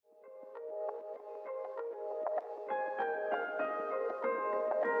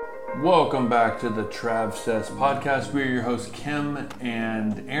Welcome back to the Travsess podcast. We are your hosts, Kim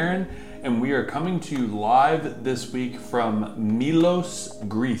and Aaron, and we are coming to you live this week from Milos,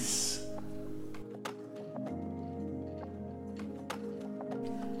 Greece.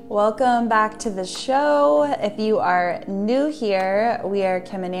 Welcome back to the show. If you are new here, we are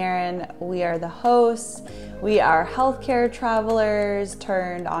Kim and Aaron. We are the hosts. We are healthcare travelers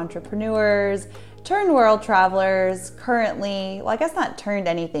turned entrepreneurs, turned world travelers, currently, well, I guess not turned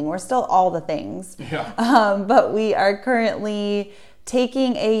anything. We're still all the things. Yeah. But we are currently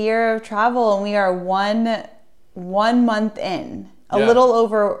taking a year of travel, and we are one month in. A little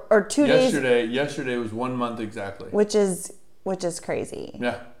over, or 2 days. Yesterday was 1 month exactly. Which is crazy.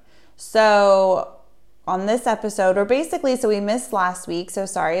 Yeah. So on this episode, so we missed last week, so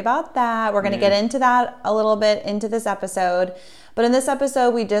sorry about that. We're going to get into that a little bit into this episode. But in this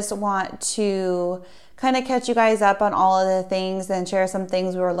episode, we just want to kind of catch you guys up on all of the things and share some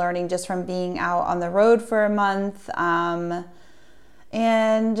things we were learning just from being out on the road for a month. And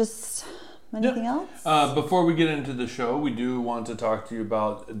just anything else? Before we get into the show, we do want to talk to you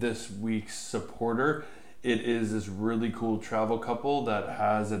about this week's supporter. It is this really cool travel couple that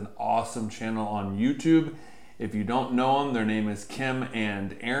has an awesome channel on YouTube. If you don't know them, their name is Kim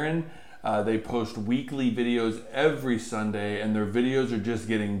and Aaron. They post weekly videos every Sunday, and their videos are just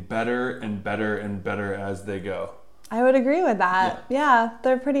getting better and better and better as they go. I would agree with that. Yeah,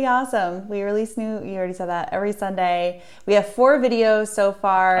 they're pretty awesome. We release you already said that, every Sunday. We have 4 videos so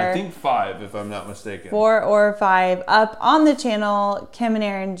far. I think 5, if I'm not mistaken. 4 or 5 up on the channel, Kim and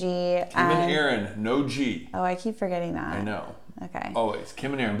Aaron G. Kim and Aaron, no G. Oh, I keep forgetting that. I know. Okay. Always,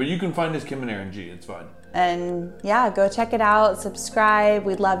 Kim and Aaron. But you can find us Kim and Aaron G. It's fine. And yeah, go check it out. Subscribe.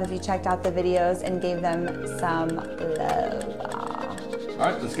 We'd love if you checked out the videos and gave them some love. All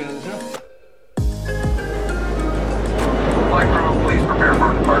right, let's get into the show. Flight crew, please prepare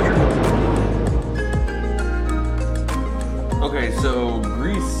for departure. Okay, so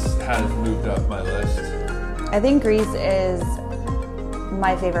Greece has moved up my list. I think Greece is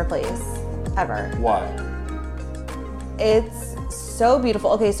my favorite place ever. Why? It's so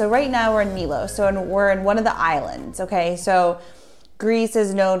beautiful. Okay, so right now we're in Milos, we're in one of the islands. Okay, so Greece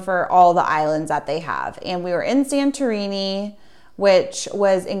is known for all the islands that they have, and we were in Santorini, which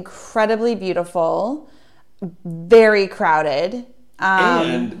was incredibly beautiful, very crowded.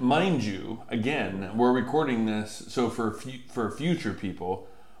 And mind you, again, we're recording this, so for future people,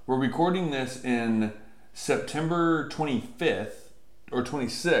 we're recording this in September 25th or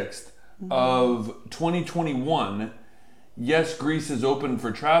 26th of 2021. Yes, Greece is open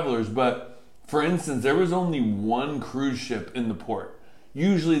for travelers, but for instance, there was only 1 cruise ship in the port.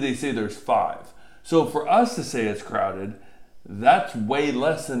 Usually they say there's 5. So for us to say it's crowded, that's way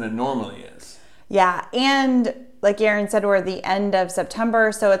less than it normally is. Yeah, and like Aaron said, we're at the end of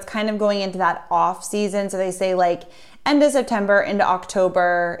September, so it's kind of going into that off season. So they say like end of September into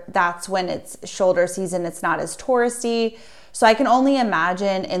October, that's when it's shoulder season. It's not as touristy. So I can only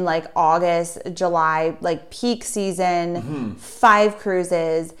imagine in like August, July, like peak season, 5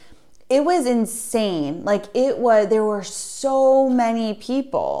 cruises. It was insane. There were so many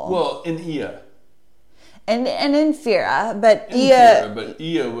people. Well, in Ia. And in Fira, but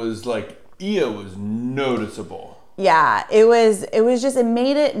Ia was noticeable. Yeah, it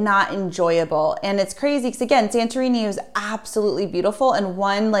made it not enjoyable. And it's crazy because again, Santorini was absolutely beautiful. And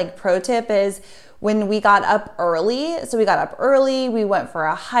one like pro tip is when we got up early. So we got up early, we went for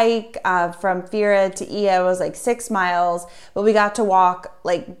a hike from Fira to Ia. It was like 6 miles, but we got to walk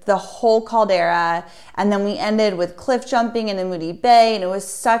like the whole caldera. And then we ended with cliff jumping in Moody Bay. And it was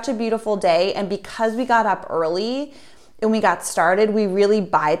such a beautiful day. And because we got up early, and we got started, we really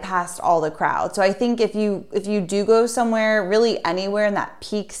bypassed all the crowd. So I think if you do go somewhere, really anywhere in that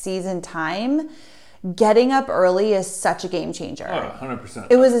peak season time, getting up early is such a game changer. Oh,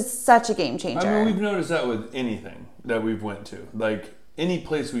 100%. It was such a game changer. I mean, we've noticed that with anything that we've went to. Like, any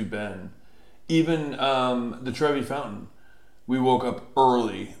place we've been. Even the Trevi Fountain. We woke up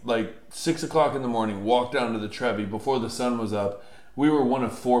early, like 6 o'clock in the morning, walked down to the Trevi before the sun was up. We were one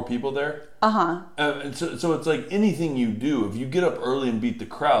of 4 people there. And so it's like anything you do, if you get up early and beat the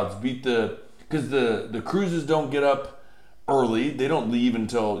crowds, because the cruises don't get up early. They don't leave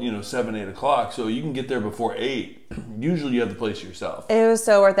until 7, 8 o'clock. So you can get there before 8. Usually you have the place yourself. It was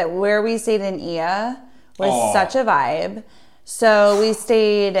so worth it. Where we stayed in Ia was such a vibe. So we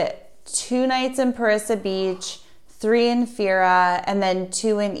stayed 2 nights in Parissa Beach, 3 in Fira, and then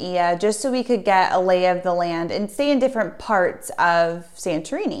 2 in Ia, just so we could get a lay of the land and stay in different parts of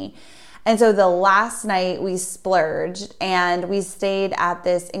Santorini. And so the last night we splurged and we stayed at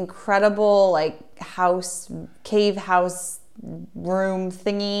this incredible cave house room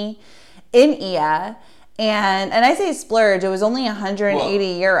thingy in Ia. And I say splurge, it was only 180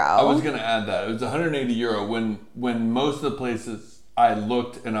 euro. I was going to add that. It was 180 euro when most of the places I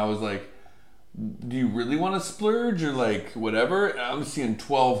looked and I was like, do you really want to splurge or like whatever? And I'm seeing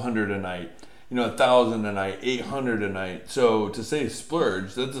 1,200 a night, 1,000 a night, 800 a night. So to say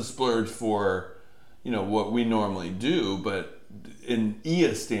splurge, that's a splurge for, what we normally do, but in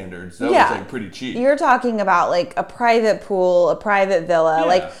Ia standards, that was like pretty cheap. You're talking about like a private pool, a private villa. Yeah.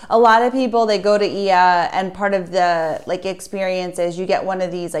 Like a lot of people, they go to Ia and part of the like experience is you get one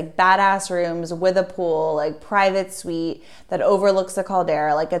of these like badass rooms with a pool, like private suite that overlooks the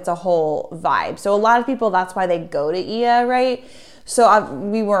caldera. Like it's a whole vibe. So a lot of people, that's why they go to Ia, right? So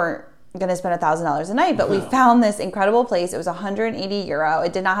we weren't gonna spend $1,000 a night, but we found this incredible place. It was 180 euro.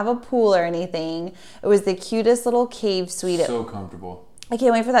 It did not have a pool or anything. It was the cutest little cave suite. So comfortable. I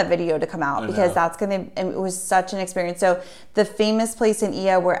can't wait for that video to come out because it was such an experience. So the famous place in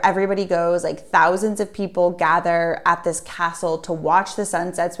Ia where everybody goes, like thousands of people gather at this castle to watch the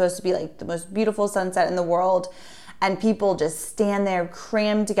sunset. It's supposed to be like the most beautiful sunset in the world. And people just stand there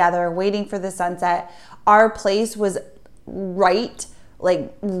crammed together waiting for the sunset. Our place was right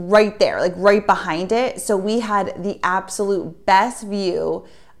there, like right behind it. So we had the absolute best view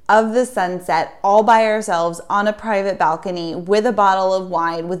of the sunset all by ourselves on a private balcony with a bottle of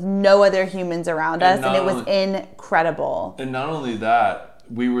wine with no other humans around us. And it was incredible. And not only that,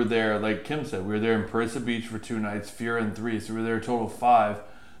 we were there, like Kim said, we were there in Parissa Beach for 2 nights, Fira 3. So we were there a total of 5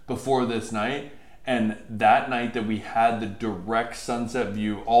 before this night. And that night that we had the direct sunset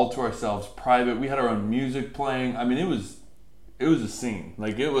view all to ourselves, private, we had our own music playing. I mean, it was a scene.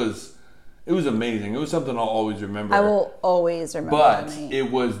 Like it was amazing. It was something I'll always remember. I will always remember But that night.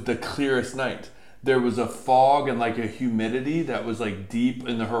 it was the clearest night. There was a fog and like a humidity that was like deep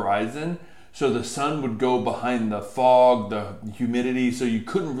in the horizon. So the sun would go behind the fog, the humidity, so you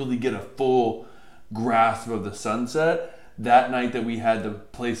couldn't really get a full grasp of the sunset. That night that we had the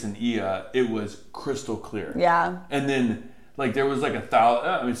place in Ia, it was crystal clear. Yeah. And then like there was like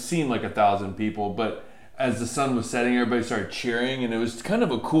 1,000, it seemed like 1,000 people, but as the sun was setting, everybody started cheering, and it was kind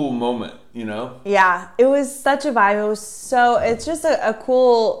of a cool moment, Yeah, it was such a vibe. It's just a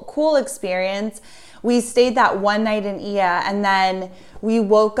cool experience. We stayed that one night in Ia, and then we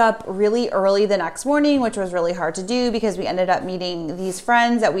woke up really early the next morning, which was really hard to do because we ended up meeting these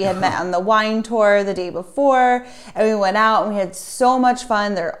friends that we had met on the wine tour the day before, and we went out and we had so much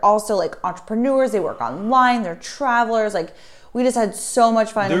fun. They're also like entrepreneurs. They work online. They're travelers. Like, we just had so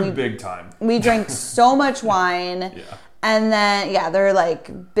much fun. They're big time. We drank so much wine. Yeah. And then, they're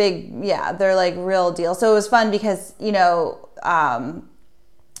like big, they're like real deal. So it was fun because, the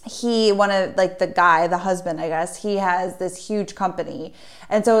husband, I guess, he has this huge company.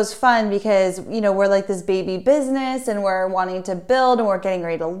 And so it was fun because, we're like this baby business and we're wanting to build and we're getting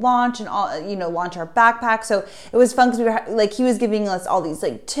ready to launch and all, launch our backpack. So it was fun because we were like, he was giving us all these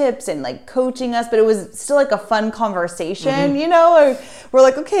like tips and like coaching us, but it was still like a fun conversation, We're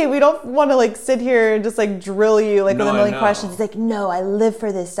like, okay, we don't want to like sit here and just like drill you like with a million questions. He's like, no, I live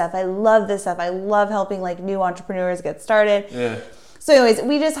for this stuff. I love this stuff. I love helping like new entrepreneurs get started. Yeah. So anyways,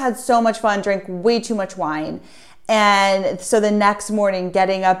 we just had so much fun, drank way too much wine. And so the next morning,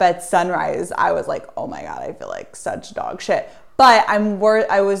 getting up at sunrise, I was like, oh my God, I feel like such dog shit. But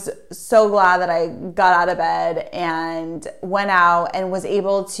I was so glad that I got out of bed and went out and was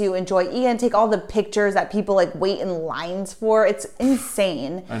able to enjoy Ia and take all the pictures that people like wait in lines for. It's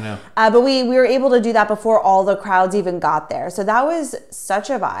insane. I know. But we were able to do that before all the crowds even got there. So that was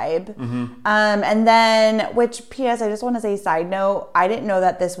such a vibe. Mm-hmm. And then, which P.S. I just want to say side note, I didn't know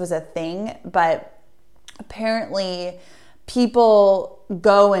that this was a thing, but apparently people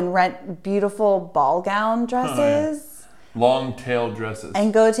go and rent beautiful ball gown dresses. Oh, yeah. Long tail dresses.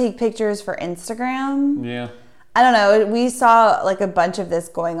 And go take pictures for Instagram. Yeah. I don't know. We saw like a bunch of this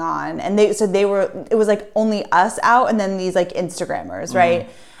going on, and it was like only us out and then these like Instagrammers, right?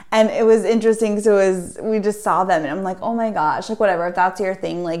 And it was interesting because we just saw them and I'm like, oh my gosh, like whatever, if that's your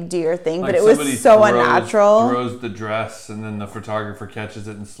thing, like do your thing. Like but it was so unnatural. Throws the dress and then the photographer catches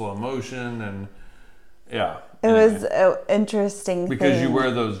it in slow motion and yeah. It was an interesting because thing. you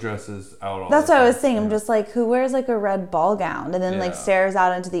wear those dresses out all That's the time. what I was saying. I'm just like, who wears like a red ball gown and then like stares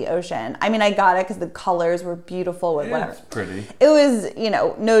out into the ocean? I mean, I got it because the colors were beautiful with whatever. It's pretty. It was,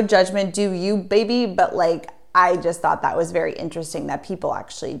 no judgment, do you, baby? But like, I just thought that was very interesting that people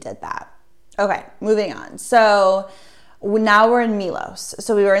actually did that. Okay, moving on. So now we're in Milos.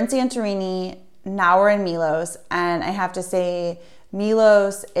 So we were in Santorini. Now we're in Milos. And I have to say,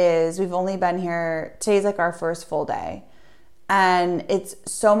 Milos we've only been here, today's like our first full day. And it's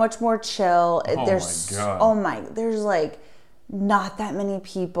so much more chill. There's like not that many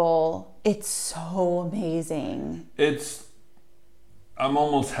people. It's so amazing. I'm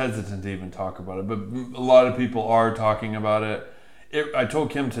almost hesitant to even talk about it, but a lot of people are talking about it. I told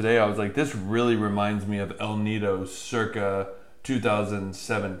Kim today, I was like, this really reminds me of El Nido circa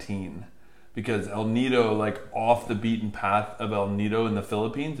 2017. Because El Nido, like off the beaten path of El Nido in the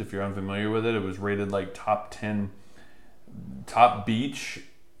Philippines, if you're unfamiliar with it, it was rated like top 10 top beach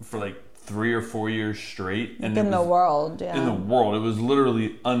for like 3 or 4 years straight. And In the world, yeah. In the world. It was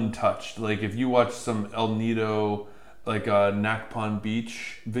literally untouched. Like if you watch some El Nido, like Nakpon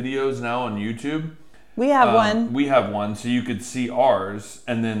Beach videos now on YouTube. We have one. We have one. So you could see ours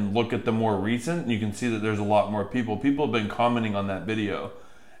and then look at the more recent and you can see that there's a lot more people. People have been commenting on that video.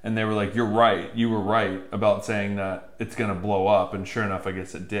 And they were like, you're right. You were right about saying that it's going to blow up. And sure enough, I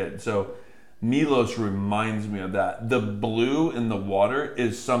guess it did. So Milos reminds me of that. The blue in the water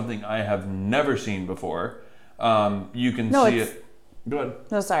is something I have never seen before. You can see it. Go ahead.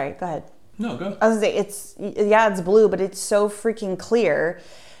 No, sorry. Go ahead. No, go. I was going to say, it's blue, but it's so freaking clear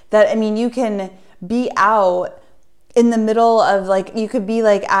that, I mean, you can be out in the middle of like, you could be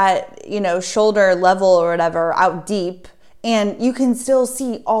like at, shoulder level or whatever, out deep. And you can still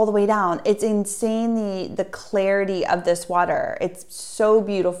see all the way down. It's insane the clarity of this water. It's so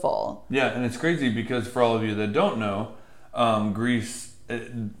beautiful. Yeah, and it's crazy because for all of you that don't know, Greece,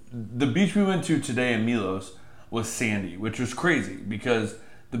 the beach we went to today in Milos was sandy, which was crazy because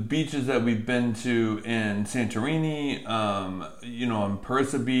the beaches that we've been to in Santorini, on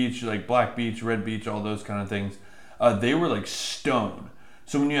Parissa Beach, like Black Beach, Red Beach, all those kind of things, they were like stone.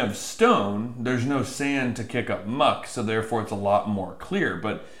 So when you have stone, there's no sand to kick up muck, so therefore it's a lot more clear.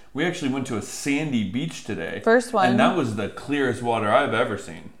 But we actually went to a sandy beach today. First one. And that was the clearest water I've ever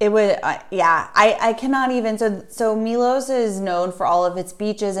seen. It was, I cannot even, so Milos is known for all of its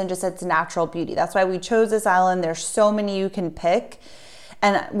beaches and just its natural beauty. That's why we chose this island. There's so many you can pick.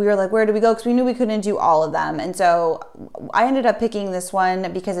 And we were like, where do we go? Because we knew we couldn't do all of them. And so I ended up picking this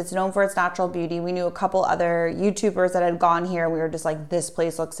one because it's known for its natural beauty. We knew a couple other YouTubers that had gone here. And we were just like, this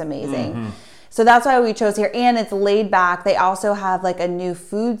place looks amazing. Mm-hmm. So that's why we chose here. And it's laid back. They also have like a new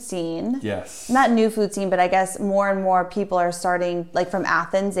food scene. Yes. Not new food scene, but I guess more and more people are starting, like from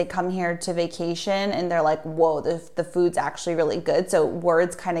Athens, they come here to vacation and they're like, whoa, the food's actually really good. So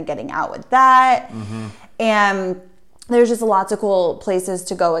word's kind of getting out with that. Mm-hmm. And there's just lots of cool places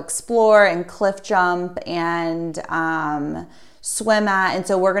to go explore and cliff jump and swim at. And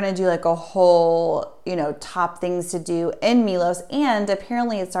so we're going to do like a whole, top things to do in Milos. And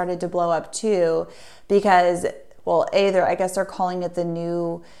apparently it started to blow up too because, I guess they're calling it the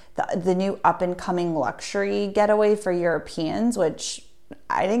new up and coming luxury getaway for Europeans, which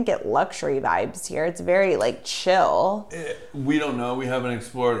I didn't get luxury vibes here. It's very like chill. We don't know. We haven't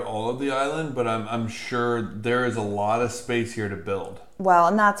explored all of the island, but I'm sure there is a lot of space here to build. Well,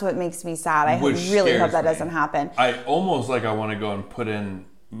 and that's what makes me sad. I really hope that doesn't happen. I almost I want to go and put in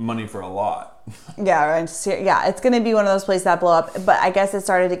money for a lot. Yeah, it's going to be one of those places that blow up. But I guess it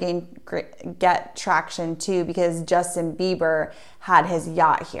started to get traction too because Justin Bieber had his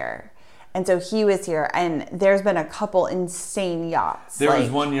yacht here. And so he was here, and there's been a couple insane yachts. There was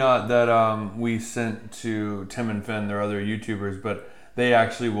one yacht that we sent to Tim and Finn, they're other YouTubers, but they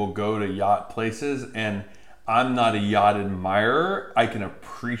actually will go to yacht places, and I'm not a yacht admirer. I can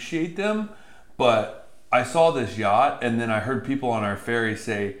appreciate them, but I saw this yacht, and then I heard people on our ferry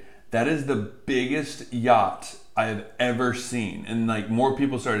say, that is the biggest yacht I have ever seen. And more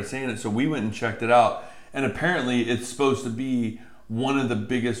people started saying it, so we went and checked it out, and apparently it's supposed to be one of the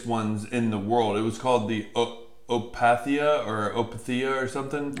biggest ones in the world. It was called the Opathia or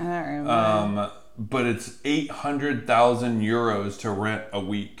something. I don't remember. But it's 800,000 euros to rent a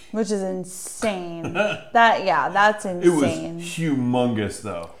week. Which is insane. That's insane. It was humongous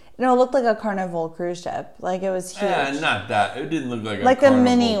though. It looked like a Carnival cruise ship. Like it was huge. Not that. It didn't look like a Carnival. Carnival.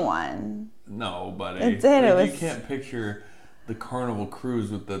 A mini one. No, buddy. It did. You can't picture the Carnival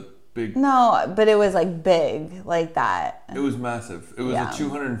cruise with the big. No, but it was big like that. It was massive. It was a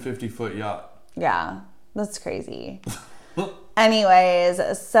 250-foot yacht. Yeah, that's crazy. Anyways,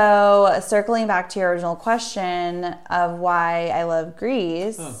 so circling back to your original question of why I love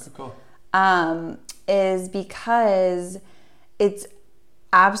Greece, good call. Is because it's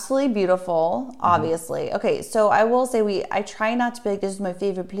absolutely beautiful, obviously. Mm-hmm. Okay, so I will say I try not to be like, this is my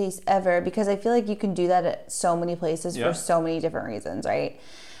favorite place ever, because I feel like you can do that at so many places for so many different reasons, right?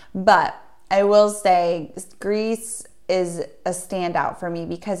 But I will say Greece is a standout for me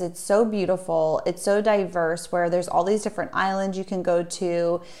because it's so beautiful. It's so diverse where there's all these different islands you can go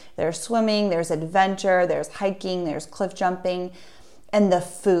to. There's swimming, there's adventure, there's hiking, there's cliff jumping, and the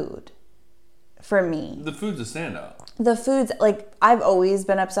food for me. The food's a standout. the foods, like I've always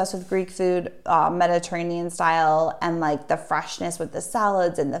been obsessed with Greek food, Mediterranean style, and like the freshness with the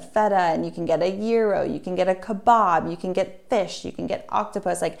salads and the feta, and you can get a gyro, you can get a kebab, you can get fish, you can get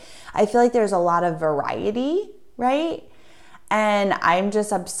octopus. Like I feel like there's a lot of variety, right? And I'm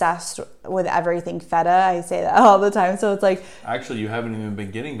just obsessed with everything feta. I say that all the time. So it's like... Actually, you haven't even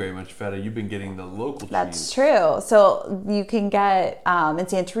been getting very much feta. You've been getting the local cheese. That's true. So you can get, in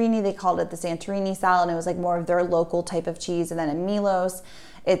Santorini, they called it the Santorini salad, and it was like more of their local type of cheese. And then in Milos,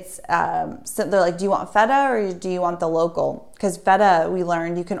 it's, so they're like, do you want feta or do you want the local? Because feta, we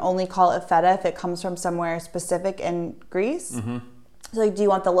learned, you can only call it feta if it comes from somewhere specific in Greece. Mm-hmm. So like, do you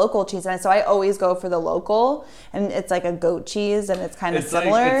want the local cheese? And so I always go for the local, and it's like a goat cheese, and it's kind of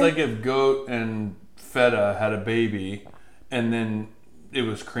similar. It's like if goat and feta had a baby, and then it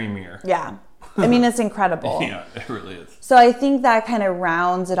was creamier. Yeah. I mean, it's incredible. Yeah, it really is. So I think that kind of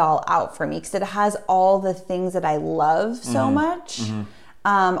rounds it all out for me, because it has all the things that I love so much.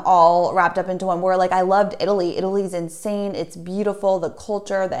 Mm-hmm. All wrapped up into one. Where like I loved Italy. Italy's insane. It's beautiful. The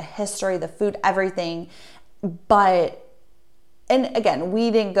culture, the history, the food, everything. And again,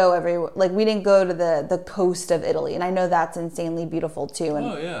 we didn't go we didn't go to the coast of Italy, and I know that's insanely beautiful too.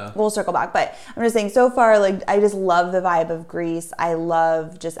 And we'll circle back, but I'm just saying, so far, like I just love the vibe of Greece. I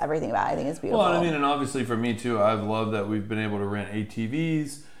love just everything about it. I think it's beautiful. Well, I mean, and obviously for me too, I've loved that we've been able to rent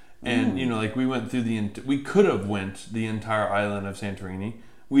ATVs, and you know, like we went through we could have went the entire island of Santorini.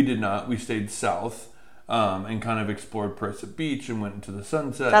 We did not. We stayed south. And kind of explored Presa Beach and went into the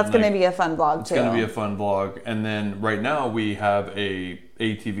sunset. That's going to be a fun vlog too. It's going to be a fun vlog. And then right now we have a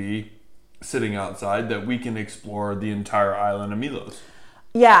ATV sitting outside that we can explore the entire island of Milos.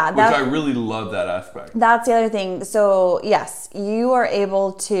 Yeah. Which I really love that aspect. That's the other thing. So yes, you are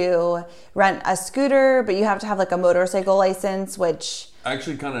able to rent a scooter, but you have to have like a motorcycle license, which...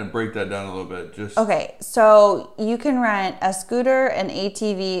 Actually kind of break that down a little bit. Okay. So you can rent a scooter, an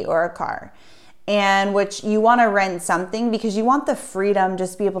ATV, or a car. And which you want to rent something because you want the freedom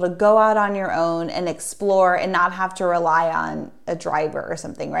just to be able to go out on your own and explore and not have to rely on a driver or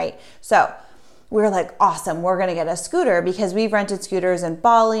something, right? So we were like, awesome, we're going to get a scooter because we've rented scooters in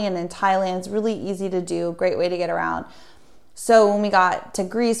Bali and in Thailand. It's really easy to do, great way to get around. So when we got to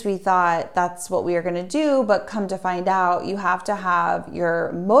Greece, we thought that's what we were going to do, but come to find out, you have to have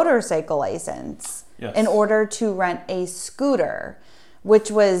your motorcycle license in order to rent a scooter.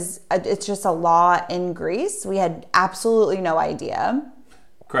 Which was, it's just a law in Greece. We had absolutely no idea.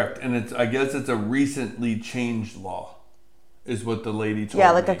 Correct. And I guess it's a recently changed law, is what the lady told me.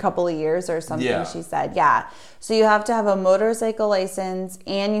 Yeah, like a couple of years or something, she said. Yeah. So you have to have a motorcycle license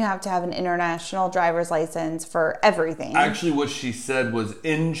and you have to have an international driver's license for everything. Actually, what she said was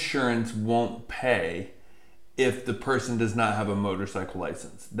insurance won't pay if the person does not have a motorcycle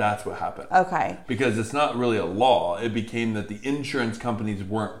license. That's what happened. Okay. Because it's not really a law. It became that the insurance companies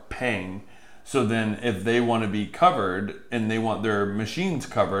weren't paying. So then if they want to be covered and they want their machines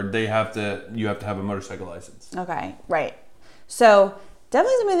covered, you have to have a motorcycle license. Okay, right. So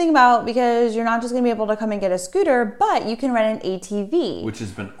definitely something to think about, because you're not just going to be able to come and get a scooter, but you can rent an ATV. Which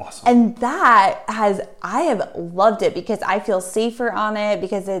has been awesome. And I have loved it because I feel safer on it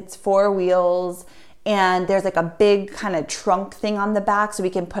because it's 4 wheels. And there's like a big kind of trunk thing on the back, so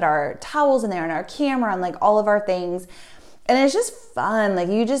we can put our towels in there and our camera and like all of our things. And it's just fun. Like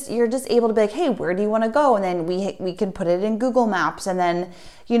you're just able to be like, hey, where do you want to go? And then we can put it in Google Maps and then,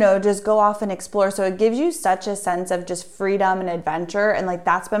 you know, just go off and explore. So it gives you such a sense of just freedom and adventure. And like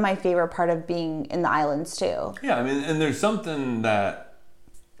that's been my favorite part of being in the islands too. Yeah, I mean, and there's something that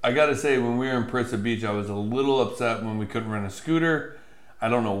I got to say, when we were in Presa Beach, I was a little upset when we couldn't rent a scooter. I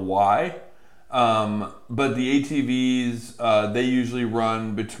don't know why. But the ATVs, they usually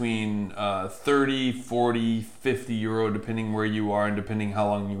run between 30, 40, 50 euro, depending where you are and depending how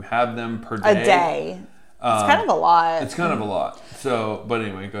long you have them per day. A day. It's kind of a lot. It's kind of a lot. So, but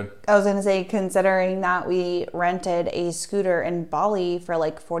anyway, good. I was going to say, considering that we rented a scooter in Bali for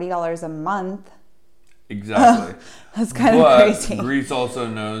like $40 a month. Exactly. That's kind of crazy. Greece also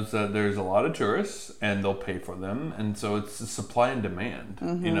knows that there's a lot of tourists and they'll pay for them. And so it's a supply and demand,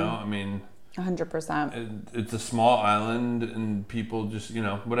 you know, I mean... 100%. It's a small island and people just, you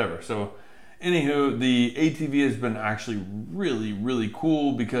know, whatever. So, anywho, the ATV has been actually really, really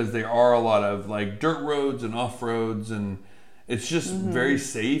cool because there are a lot of like dirt roads and off roads, and it's just very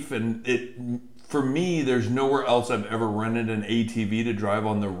safe. And for me, there's nowhere else I've ever rented an ATV to drive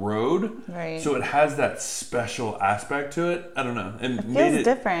on the road. Right. So it has that special aspect to it. I don't know. It feels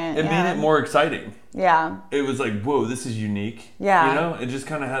different. It made it more exciting. Yeah. It was like, whoa, this is unique. Yeah. You know, it just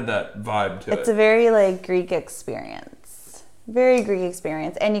kind of had that vibe to it. It's a very like Greek experience. Very Greek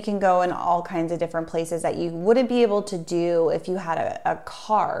experience. And you can go in all kinds of different places that you wouldn't be able to do if you had a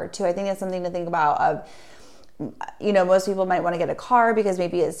car too. I think that's something to think about of, most people might want to get a car because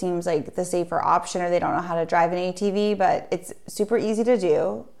maybe it seems like the safer option or they don't know how to drive an ATV, but it's super easy to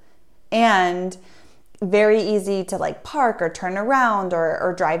do and very easy to like park or turn around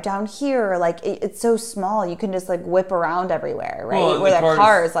or drive down here. Like it's so small, you can just like whip around everywhere, right? Well, where the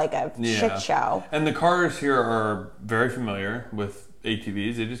car is like a shit show. And the cars here are very familiar with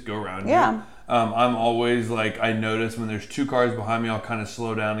ATVs. They just go around you. I'm always like, I notice when there's two cars behind me, I'll kind of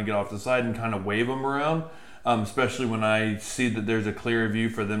slow down and get off the side and kind of wave them around. Especially when I see that there's a clear view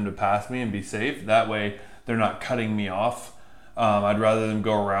for them to pass me and be safe. That way they're not cutting me off. I'd rather them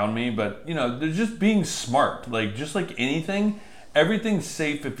go around me, but they're just being smart. Like just like anything, everything's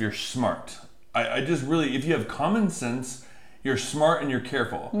safe if you're smart. I just really, if you have common sense, you're smart and you're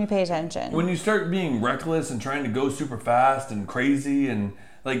careful. You pay attention. When you start being reckless and trying to go super fast and crazy and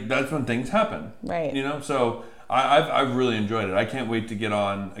like that's when things happen. Right. So I've really enjoyed it. I can't wait to get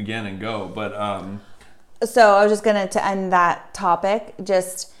on again and go. But so I was just to end that topic,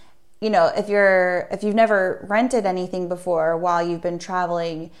 just if you've never rented anything before while you've been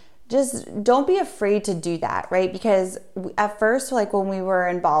traveling, just don't be afraid to do that, right? Because at first, like when we were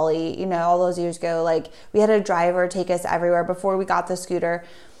in Bali, all those years ago, like we had a driver take us everywhere before we got the scooter,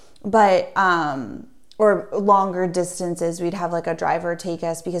 but or longer distances, we'd have like a driver take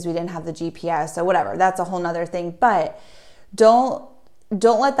us because we didn't have the GPS. So whatever, that's a whole nother thing. But don't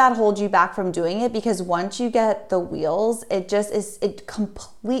let that hold you back from doing it, because once you get the wheels, it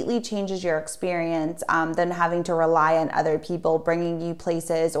completely changes your experience than having to rely on other people bringing you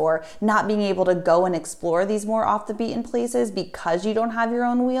places or not being able to go and explore these more off the beaten places because you don't have your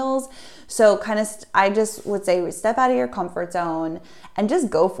own wheels. So I just would say step out of your comfort zone and just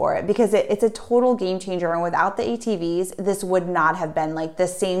go for it, because it's a total game changer. And without the ATVs, this would not have been like the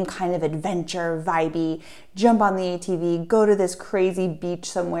same kind of adventure vibey, jump on the ATV, go to this crazy beach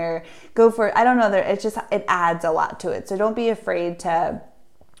somewhere, go for it. I don't know, it adds a lot to it. So don't be afraid to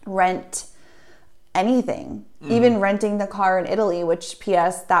rent anything, even renting the car in Italy, which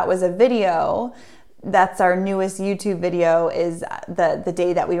PS, that was a video. That's our newest YouTube video, is the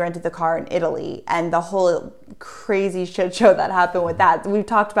day that we rented the car in Italy and the whole crazy shit show that happened with that. We've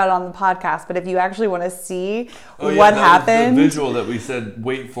talked about it on the podcast, but if you actually want to see what happened, the visual that we said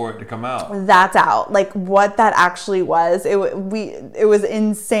wait for it to come out, that's out. Like what that actually was, it was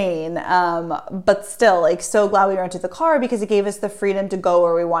insane. But still, like so glad we rented the car because it gave us the freedom to go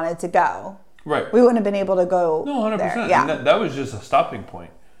where we wanted to go. Right. We wouldn't have been able to go. No, 100%. There. Yeah. And that was just a stopping point.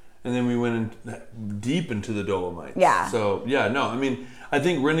 And then we went deep into the Dolomites. Yeah. So, I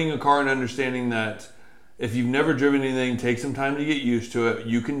think renting a car and understanding that if you've never driven anything, take some time to get used to it.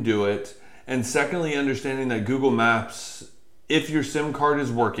 You can do it. And secondly, understanding that Google Maps, if your SIM card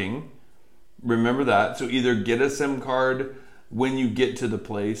is working, remember that. So either get a SIM card when you get to the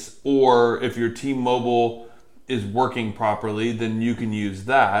place, or if your T-Mobile is working properly, then you can use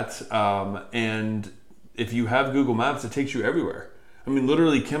that. And if you have Google Maps, it takes you everywhere.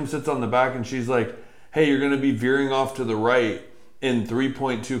 Literally, Kim sits on the back and she's like, hey, you're going to be veering off to the right in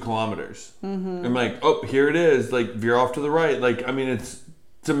 3.2 kilometers. Mm-hmm. I'm like, oh, here it is. Like, veer off to the right. Like, it's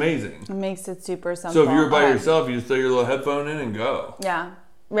amazing. It makes it super simple. So if you were by yourself, you just throw your little headphone in and go. Yeah.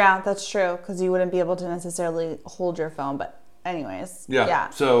 Yeah, that's true. Because you wouldn't be able to necessarily hold your phone. But anyways. Yeah.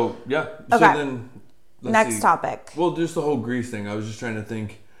 So, yeah. Okay. So then, next topic. Well, just the whole Greece thing. I was just trying to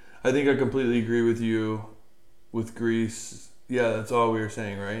think. I think I completely agree with you with Greece. Yeah, that's all we were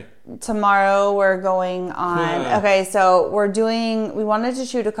saying, right? Tomorrow we're going on. Okay, so we wanted to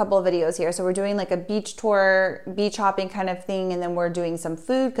shoot a couple of videos here. So we're doing like a beach tour, beach hopping kind of thing, and then we're doing some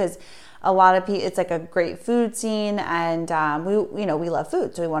food because a lot of people, it's like a great food scene, and we love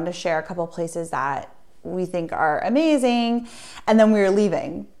food, so we wanted to share a couple of places that we think are amazing, and then we were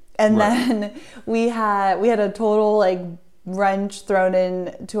leaving, and then we had a total like wrench thrown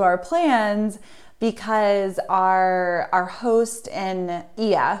in to our plans. Because our host in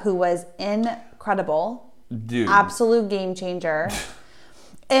Ia, who was incredible, dude, absolute game changer.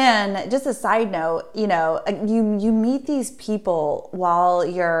 And just a side note, you meet these people while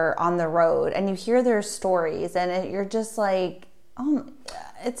you're on the road and you hear their stories and you're just like, oh,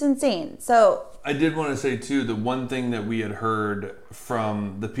 it's insane. So I did want to say too, the one thing that we had heard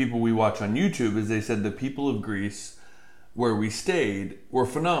from the people we watch on YouTube is they said the people of Greece where we stayed were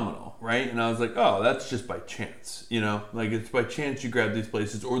phenomenal, right? And I was like, oh, that's just by chance, like it's by chance you grab these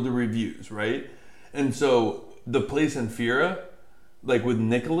places or the reviews, right? And so the place in Fira, like with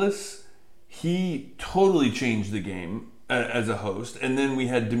Nicholas, he totally changed the game as a host. And then we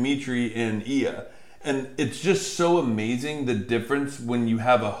had Dimitri in Ia, And it's just so amazing the difference when you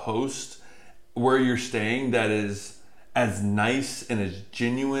have a host where you're staying that is as nice and as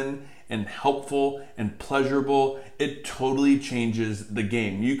genuine and helpful and pleasurable. It totally changes the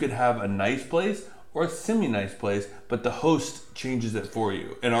game. You could have a nice place or a semi-nice place, but the host changes it for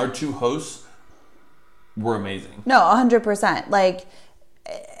you. And our two hosts were amazing. No, 100%. Like,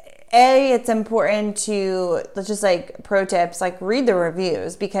 it's important to, let's just like pro tips, like read the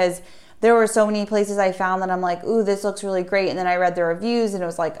reviews, because there were so many places I found that I'm like, ooh, this looks really great. And then I read the reviews and it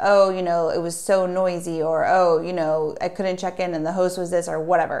was like, oh, you know, it was so noisy, or, oh, you know, I couldn't check in and the host was this, or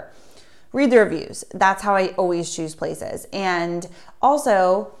whatever. Read the reviews. That's how I always choose places. And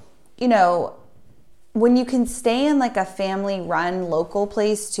also, you know, when you can stay in like a family run local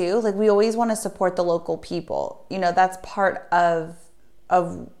place too, like we always want to support the local people. You know, that's part of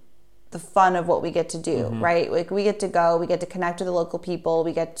the fun of what we get to do, right? Like we get to go, we get to connect with the local people,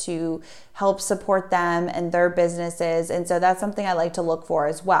 we get to help support them and their businesses. And so that's something I like to look for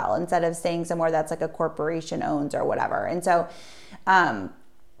as well, instead of staying somewhere that's like a corporation owns or whatever. And so,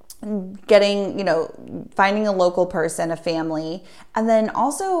 getting, you know, finding a local person, a family, and then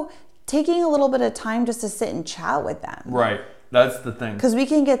also taking a little bit of time just to sit and chat with them. Right. That's the thing. Because we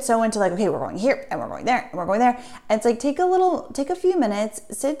can get so into like, okay, we're going here and we're going there and we're going there. And it's like, take a few minutes,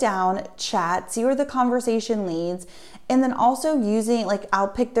 sit down, chat, see where the conversation leads. And then also using, like, I'll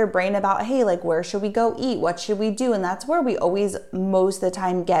pick their brain about, hey, like, where should we go eat? What should we do? And that's where we always, most of the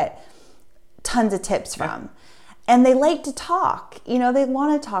time, get tons of tips from. And they like to talk, you know, they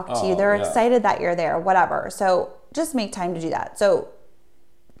want to talk to you. They're excited that you're there, whatever. So just make time to do that. So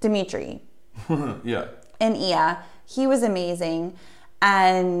Dimitri. Yeah. And Ia, he was amazing.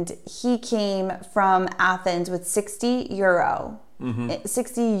 And he came from Athens with 60 euro.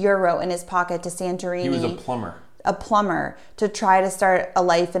 60 euro in his pocket to Santorini. He was a plumber. A plumber, to try to start a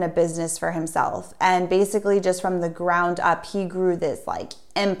life and a business for himself. And basically just from the ground up, he grew this like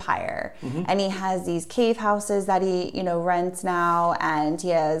empire. And he has these cave houses that he, you know, rents now. And he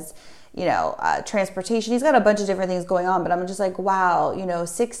has, you know, transportation. He's got a bunch of different things going on, but I'm just like, wow, you know,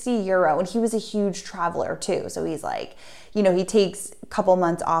 60 euro. And he was a huge traveler too. So he's like, you know, he takes a couple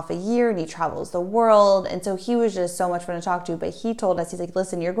months off a year and he travels the world. And so he was just so much fun to talk to. But he told us, he's like,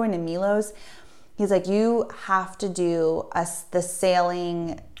 listen, you're going to Milos. He's like, you have to do the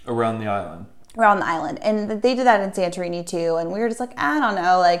sailing around the island. And they did that in Santorini too. And we were just like, I don't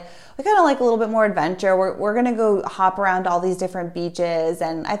know, like, we kind of like a little bit more adventure. We're going to go hop around all these different beaches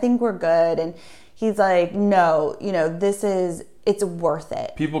and I think we're good. And he's like, no, you know, it's worth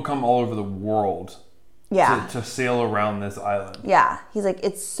it. People come all over the world to sail around this island. Yeah. He's like,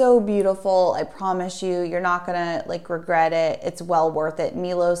 it's so beautiful. I promise you, you're not going to like regret it. It's well worth it.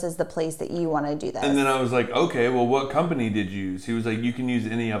 Milos is the place that you want to do this. And then I was like, okay, well, what company did you use? He was like, you can use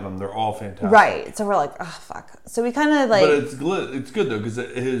any of them. They're all fantastic. Right. So we're like, oh, fuck. So we kind of like... But it's good though,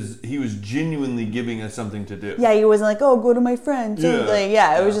 because he was genuinely giving us something to do. Yeah, he wasn't like, oh, go to my friend. So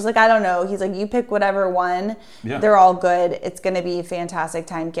it was just like, I don't know. He's like, you pick whatever one. Yeah. They're all good. It's going to be a fantastic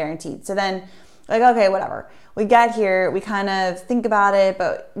time, guaranteed. So then... like, okay, whatever. We get here, we kind of think about it,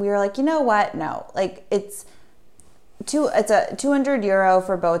 but we were like, you know what? No, like it's a 200 euro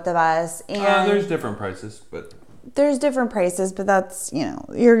for both of us. And there's different prices, but that's, you know,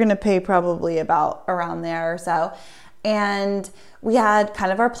 you're going to pay probably about around there or so. And we had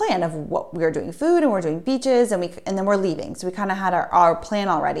kind of our plan of what we were doing, food, and we're doing beaches, and then we're leaving. So we kind of had our plan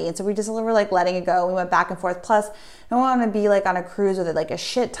already. And so we just were like letting it go. We went back and forth. Plus, I don't want to be like on a cruise with like a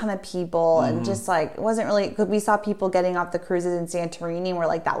shit ton of people and just like, it wasn't really, because we saw people getting off the cruises in Santorini and we're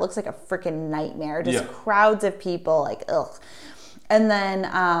like, that looks like a freaking nightmare. Just crowds of people, like, ugh. And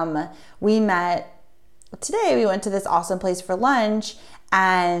then we today we went to this awesome place for lunch.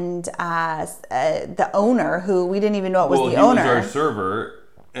 And the owner, who we didn't even know it was the owner. He was our server,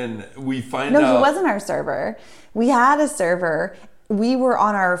 and we find out... No, he wasn't our server. We had a server. We were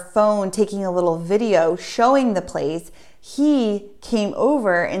on our phone taking a little video showing the place. He came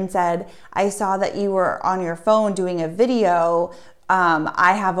over and said, I saw that you were on your phone doing a video.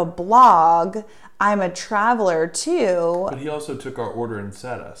 I have a blog. I'm a traveler too. But he also took our order and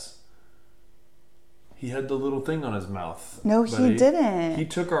sat us. He had the little thing on his mouth. No, he didn't. He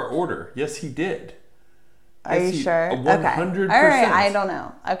took our order. Yes, he did. Are you sure? 100%. Okay. All right, I don't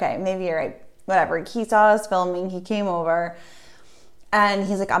know. Okay, maybe you're right. Whatever. He saw us filming. He came over. And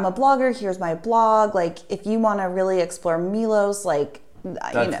he's like, I'm a blogger. Here's my blog. Like, if you want to really explore Milos, like...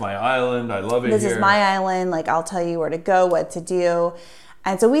 That's my island. I love it This here. is my island. Like, I'll tell you where to go, what to do.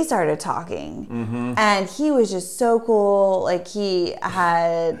 And so we started talking, and he was just so cool. Like he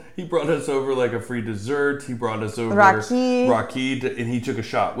brought us over like a free dessert. He brought us over Raki, and he took a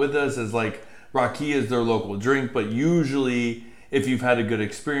shot with us as like Rakia is their local drink, but usually if you've had a good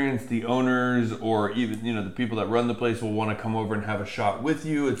experience, the owners or even, the people that run the place will want to come over and have a shot with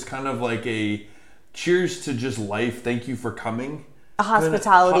you. It's kind of like a cheers to just life. Thank you for coming. A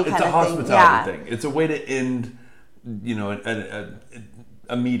hospitality kind of thing. It's a hospitality thing. It's a way to end,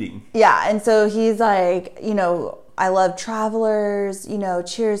 a meeting. Yeah, and so he's like, I love travelers,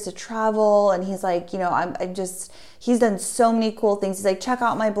 cheers to travel. And he's like, he's done so many cool things. He's like, check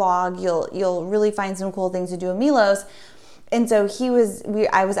out my blog. You'll really find some cool things to do in Milos. And so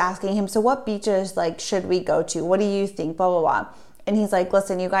I was asking him, so what beaches should we go to? What do you think? Blah, blah, blah. And he's like,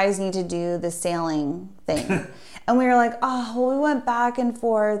 listen, you guys need to do the sailing thing. And we were like, oh, well, we went back and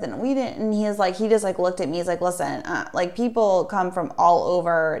forth and we didn't. And he just looked at me. He's like, listen, people come from all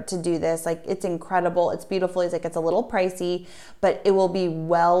over to do this. It's incredible. It's beautiful. He's like, it's a little pricey, but it will be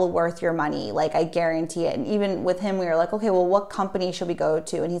well worth your money. I guarantee it. And even with him, we were like, okay, well, what company should we go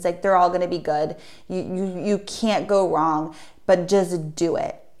to? And he's like, they're all going to be good. You can't go wrong, but just do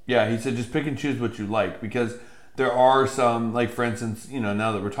it. Yeah. He said, just pick and choose what you like, because there are some, for instance,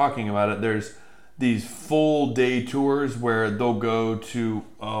 now that we're talking about it, there's these full day tours where they'll go to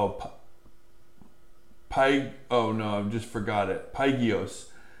I've just forgot it. Pygios.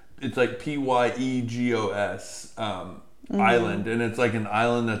 It's Pyegos island, and it's an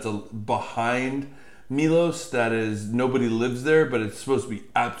island that's behind Milos that is nobody lives there, but it's supposed to be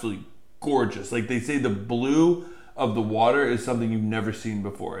absolutely gorgeous. They say the blue of the water is something you've never seen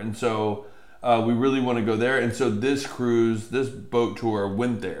before, and so we really want to go there. And so this boat tour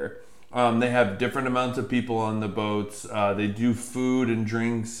went there. They have different amounts of people on the boats. They do food and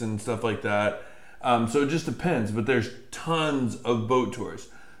drinks and stuff like that. So it just depends, but there's tons of boat tours.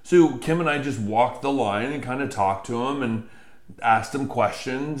 So Kim and I just walked the line and kind of talked to them and asked them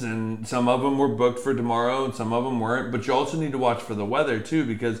questions, and some of them were booked for tomorrow and some of them weren't. But you also need to watch for the weather too,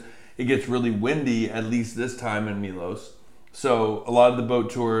 because it gets really windy, at least this time in Milos. So a lot of the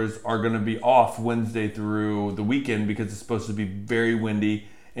boat tours are going to be off Wednesday through the weekend because it's supposed to be very windy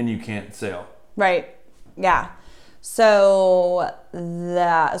and you can't sail. Right. Yeah. So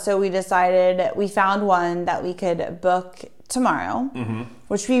we decided, we found one that we could book tomorrow,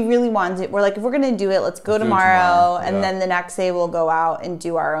 which we really wanted. We're like, if we're going to do it, let's go tomorrow. And then the next day we'll go out and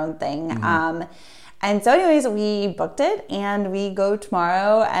do our own thing. And so anyways, we booked it and we go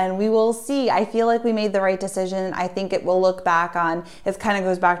tomorrow and we will see. I feel like we made the right decision. I think it will look back on, it kind of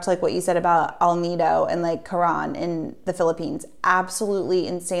goes back to what you said about El Nido and Coron in the Philippines. Absolutely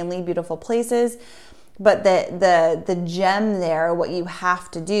insanely beautiful places. But the gem there, what you have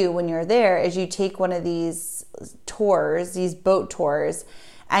to do when you're there is you take one of these tours, these boat tours,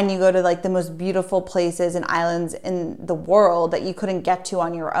 and you go to the most beautiful places and islands in the world that you couldn't get to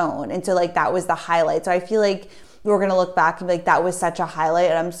on your own. And so that was the highlight. So I feel like we're going to look back and be like, that was such a highlight.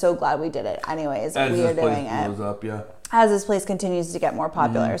 And I'm so glad we did it. Anyways, we are doing it. Up, yeah. As this place continues to get more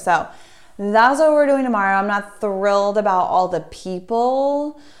popular. So that's what we're doing tomorrow. I'm not thrilled about all the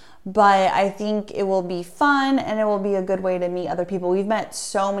people, but I think it will be fun and it will be a good way to meet other people. We've met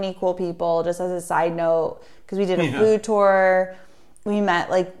so many cool people, just as a side note, because we did a food tour. We met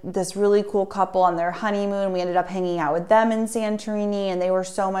this really cool couple on their honeymoon. We ended up hanging out with them in Santorini and they were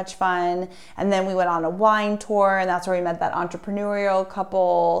so much fun. And then we went on a wine tour and that's where we met that entrepreneurial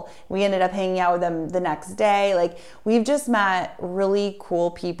couple. We ended up hanging out with them the next day. We've just met really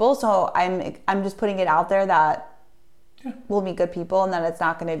cool people. So I'm just putting it out there that we'll meet good people and that it's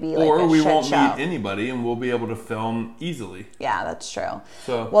not going to be or a we shit won't show. meet anybody and we'll be able to film easily. Yeah, that's true.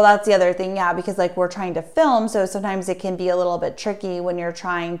 So well, that's the other thing, because we're trying to film, so sometimes it can be a little bit tricky when you're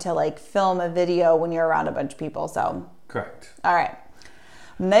trying to film a video when you're around a bunch of people. So correct. All right,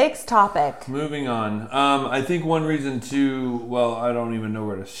 next topic. Moving on. I think one reason I don't even know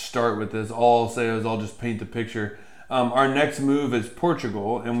where to start with this. All I'll say is I'll just paint the picture. Our next move is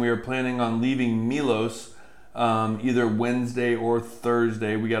Portugal, and we are planning on leaving Milos either Wednesday or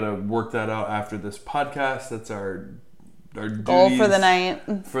Thursday. We got to work that out after this podcast. That's our goal for the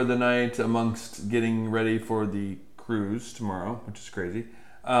night. For the night, amongst getting ready for the cruise tomorrow, which is crazy.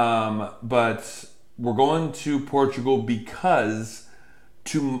 But we're going to Portugal because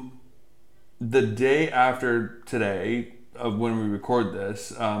the day after today of when we record this,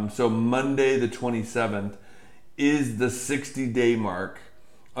 so Monday the 27th is the 60-day mark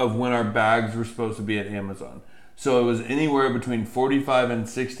of when our bags were supposed to be at Amazon. So it was anywhere between 45 and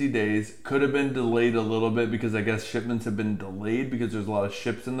 60 days. Could have been delayed a little bit because I guess shipments have been delayed because there's a lot of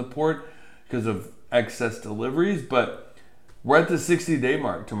ships in the port because of excess deliveries. But we're at the 60-day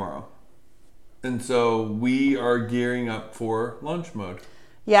mark tomorrow. And so we are gearing up for launch mode.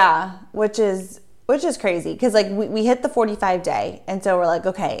 Yeah, which is Which is crazy because like we hit the 45 day. And so we're like,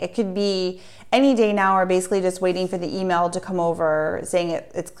 okay, it could be any day now. We're basically just waiting for the email to come over saying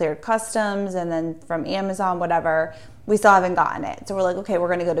it's cleared customs and then from Amazon, whatever. We still haven't gotten it. So we're like, okay, we're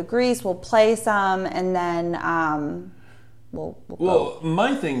going to go to Greece. We'll play some and then we'll Well,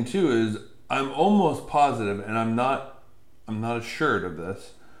 my thing too is I'm almost positive, and I'm not assured of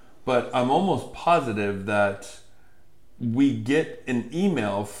this, but I'm almost positive that we get an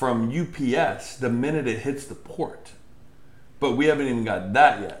email from UPS the minute it hits the port. But we haven't even got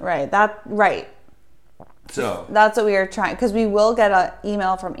that yet. Right. So that's what we are trying, because we will get an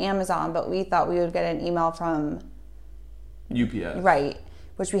email from Amazon, but we thought we would get an email from UPS. Right,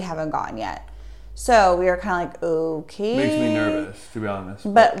 which we haven't gotten yet. So we are kind of like, okay. Makes me nervous, to be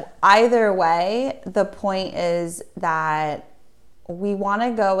honest. But either way, the point is that we want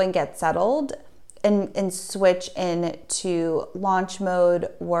to go and get settled and switch into launch mode,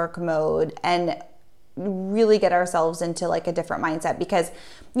 work mode, and really get ourselves into like a different mindset because,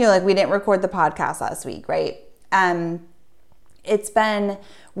 you know, like we didn't record the podcast last week, right?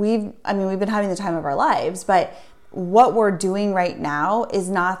 We've been having the time of our lives, but what we're doing right now is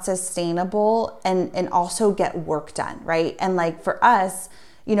not sustainable and also get work done, right? And like for us,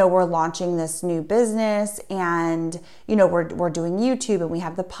 you know, we're launching this new business and, you know, we're doing YouTube and we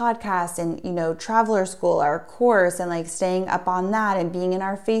have the podcast and, you know, Traveler School, our course, and like staying up on that and being in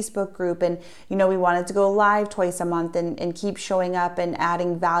our Facebook group. And, you know, we wanted to go live twice a month and keep showing up and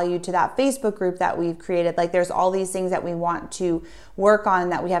adding value to that Facebook group that we've created. Like there's all these things that we want to work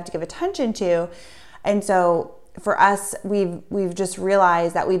on that we have to give attention to. And so for us, we've just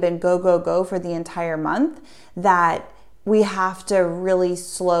realized that we've been go for the entire month, that we have to really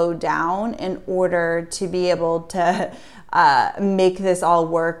slow down in order to be able to make this all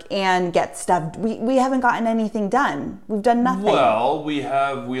work and get stuff. We haven't gotten anything done. We've done nothing. Well, we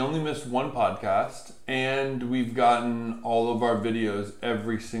only missed one podcast, and we've gotten all of our videos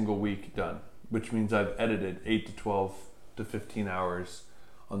every single week done, which means I've edited 8 to 12 to 15 hours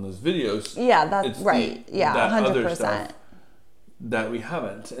on those videos. Yeah, that's right. Yeah, 100%. Other stuff that we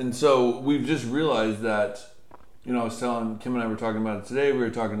haven't. And so we've just realized that, you know, I was telling Kim and I were talking about it today. We were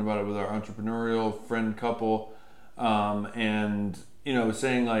talking about it with our entrepreneurial friend couple, and you know,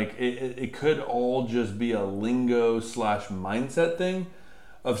 saying like it could all just be a lingo / mindset thing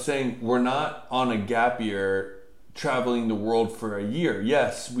of saying we're not on a gap year traveling the world for a year.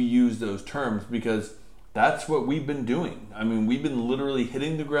 Yes, we use those terms because that's what we've been doing. I mean, we've been literally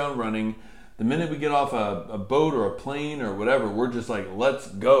hitting the ground running. The minute we get off a boat or a plane or whatever, we're just like, let's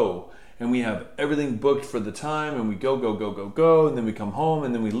go. And we have everything booked for the time, and we go, and then we come home,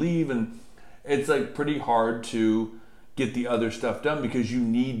 and then we leave, and it's like pretty hard to get the other stuff done because you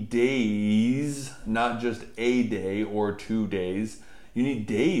need days, not just a day or 2 days. You need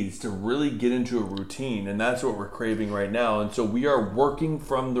days to really get into a routine, and that's what we're craving right now. And so we are working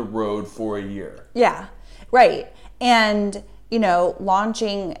from the road for a year. Yeah, right. And you know,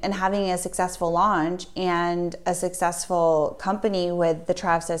 launching and having a successful launch and a successful company with the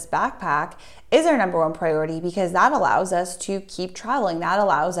Travsis backpack is our number one priority because that allows us to keep traveling. That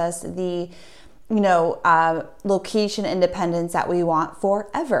allows us the, you know, location independence that we want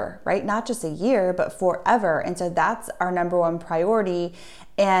forever, right? Not just a year, but forever. And so that's our number one priority.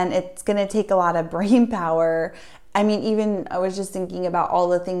 And it's going to take a lot of brain power. I mean, even I was just thinking about all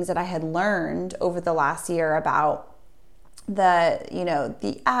the things that I had learned over the last year about the, you know,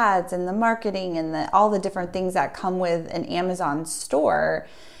 the ads and the marketing and all the different things that come with an Amazon store.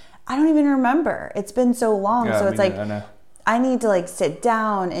 I don't even remember. It's been so long. Yeah, so it's like, I need to like sit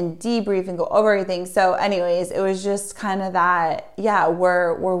down and debrief and go over everything. So anyways, it was just kind of that, yeah,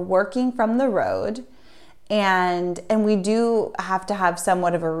 we're working from the road and we do have to have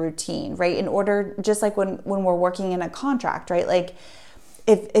somewhat of a routine, right? In order, just like when we're working in a contract, right? Like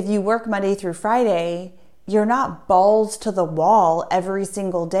if you work Monday through Friday, you're not balls to the wall every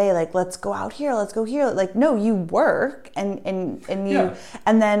single day. Like, let's go out here, let's go here. Like, no, you work and you,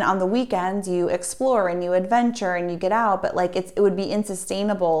 and then on the weekends you explore and you adventure and you get out. But like, it would be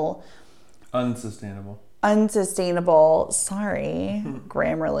unsustainable. Sorry,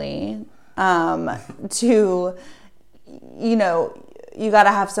 Grammarly. To, you know, you got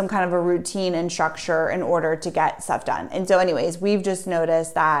to have some kind of a routine and structure in order to get stuff done. And so anyways, we've just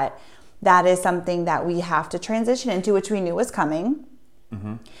noticed that is something that we have to transition into, which we knew was coming.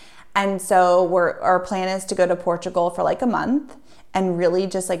 Mm-hmm. And so our plan is to go to Portugal for like a month and really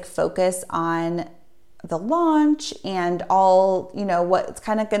just like focus on the launch and all, you know, what's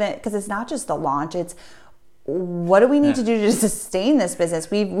kind of gonna, because it's not just the launch, it's what do we need to do to sustain this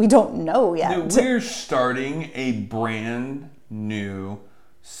business? We don't know yet. Dude, we're starting a brand new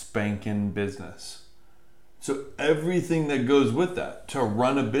spanking business. So everything that goes with that to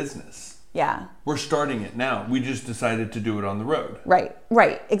run a business. Yeah. We're starting it now. We just decided to do it on the road.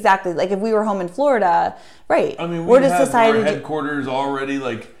 Right, exactly. Like if we were home in Florida, right. I mean, we're we just have our decided headquarters already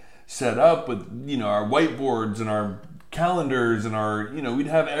like set up with, our whiteboards and our calendars and our, we'd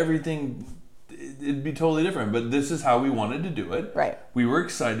have everything. It'd be totally different, but this is how we wanted to do it. Right. We were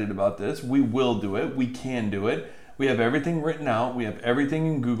excited about this. We will do it. We can do it. We have everything written out. We have everything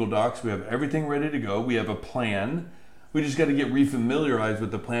in Google Docs. We have everything ready to go. We have a plan. We just got to get refamiliarized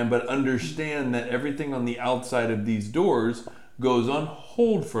with the plan, but understand that everything on the outside of these doors goes on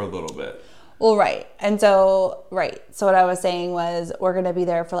hold for a little bit. Well, right. And so, So what I was saying was we're going to be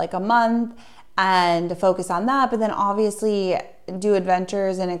there for like a month and focus on that, but then obviously do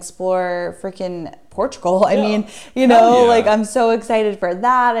adventures and explore freaking Portugal. I mean, like I'm so excited for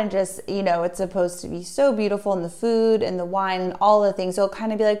that, and just, it's supposed to be so beautiful, and the food and the wine and all the things. So it'll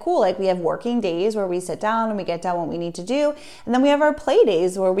kind of be like cool. Like we have working days where we sit down and we get done what we need to do, and then we have our play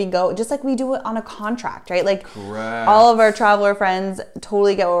days where we go just like we do it on a contract, right? Like Correct. All of our traveler friends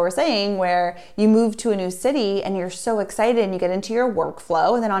totally get what we're saying, where you move to a new city and you're so excited and you get into your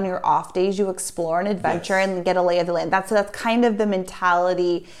workflow, and then on your off days you explore and adventure and get a lay of the land. That's kind of the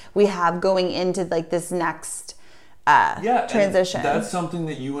mentality we have going into like this next transition. That's something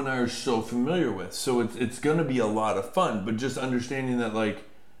that you and I are so familiar with. So it's going to be a lot of fun, but just understanding that like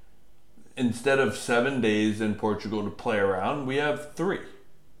instead of 7 days in Portugal to play around, we have 3,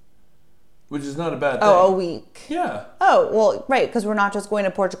 which is not a bad thing. Oh, a week. Yeah. Oh, well, right, because we're not just going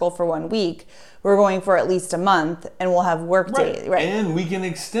to Portugal for 1 week. We're going for at least a month, and we'll have work days. Right. And we can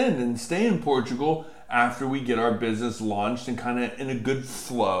extend and stay in Portugal after we get our business launched and kind of in a good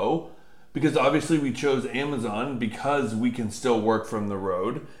flow. Because obviously we chose Amazon because we can still work from the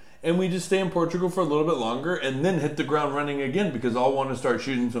road. And we just stay in Portugal for a little bit longer and then hit the ground running again, because I'll want to start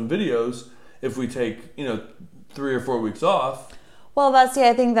shooting some videos if we take, 3 or 4 weeks off. Well, I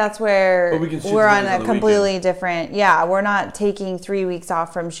think that's where we're on a completely different, we're not taking 3 weeks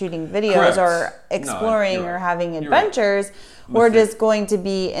off from shooting videos. Correct. Or exploring or having adventures. Right. We're just going to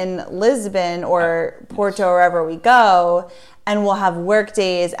be in Lisbon or Porto, wherever we go, and we'll have work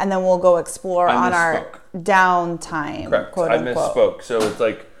days, and then we'll go explore on our downtime. Correct. Quote unquote. I misspoke. So it's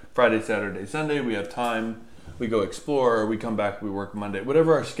like Friday, Saturday, Sunday, we have time, we go explore, or we come back, we work Monday,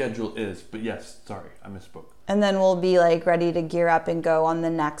 whatever our schedule is. But yes, sorry, I misspoke. And then we'll be like ready to gear up and go on the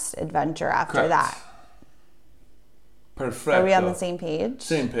next adventure after that. Perfect. Are we on the same page?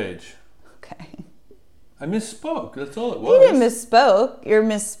 Same page. Okay. I misspoke. That's all it was. You didn't misspoke. You're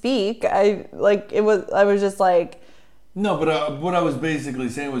misspeak. I was just like. No, but what I was basically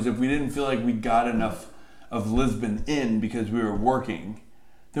saying was if we didn't feel like we got enough of Lisbon in because we were working,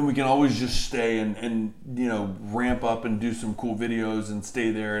 then we can always just stay and ramp up and do some cool videos and stay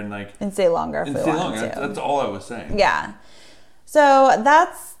there and stay longer. And stay longer. That's all I was saying. Yeah. So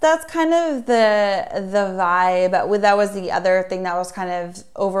that's kind of the vibe. That was the other thing that was kind of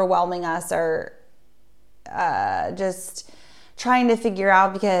overwhelming us, or just trying to figure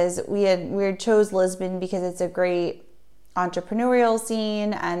out, because we had chose Lisbon because it's a great entrepreneurial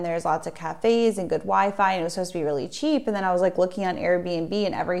scene and there's lots of cafes and good Wi-Fi, and it was supposed to be really cheap. And then I was like looking on Airbnb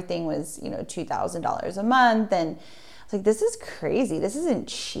and everything was $2,000 a month, and I was like, this is crazy. This isn't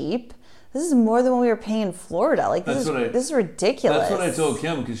cheap. This is more than what we were paying in Florida. Like this is ridiculous. That's what I told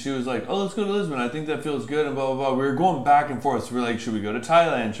Kim, because she was like, "Oh, let's go to Lisbon. I think that feels good." And blah blah blah. We were going back and forth. So we were like, "Should we go to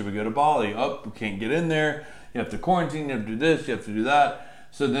Thailand? Should we go to Bali? Oh, we can't get in there. You have to quarantine. You have to do this. You have to do that."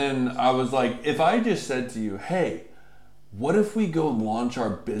 So then I was like, "If I just said to you, hey, what if we go launch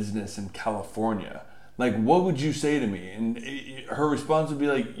our business in California? Like, what would you say to me?" And her response would be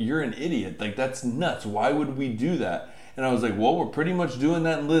like, "You're an idiot. Like, that's nuts. Why would we do that?" And I was like, well, we're pretty much doing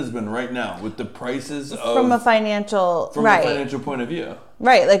that in Lisbon right now with the prices from a financial point of view.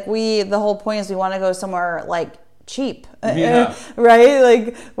 Right. Like the whole point is we want to go somewhere like cheap. Yeah. Right?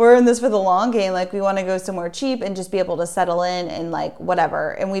 Like we're in this for the long game. Like we want to go somewhere cheap and just be able to settle in and like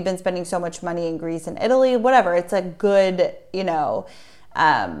whatever. And we've been spending so much money in Greece and Italy, whatever. It's a good,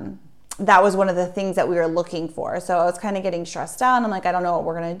 that was one of the things that we were looking for. So I was kind of getting stressed out. I'm like, I don't know what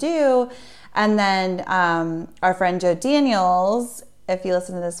we're going to do. And then our friend Joe Daniels, if you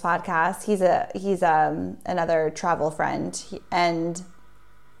listen to this podcast, he's another travel friend and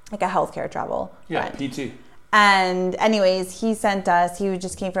like a healthcare travel friend. PT. And anyways, he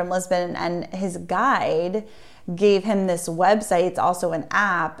just came from Lisbon, and his guide gave him this website. It's also an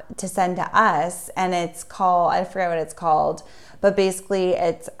app to send to us, and it's called, I forget what it's called, but basically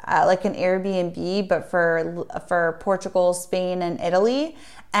it's like an Airbnb, but for Portugal, Spain, and Italy.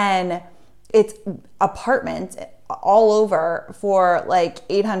 And it's apartments all over for like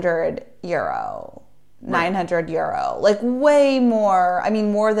 €800. 900 euro. Like way more. I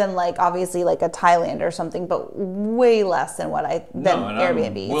mean, more than like obviously like a Thailand or something, but way less than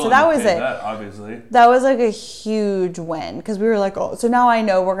Airbnb. So that was it. Obviously. That was like a huge win because we were like, oh, so now I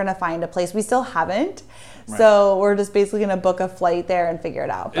know we're going to find a place. We still haven't. Right. So we're just basically going to book a flight there and figure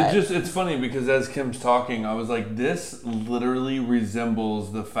it out. But it's funny because as Kim's talking, I was like, this literally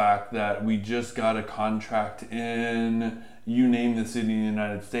resembles the fact that we just got a contract in, you name the city in the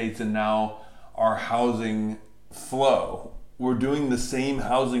United States, and now our housing flow. We're doing the same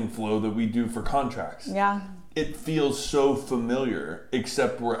housing flow that we do for contracts. Yeah. It feels so familiar,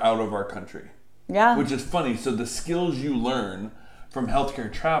 except we're out of our country. Yeah. Which is funny. So the skills you learn from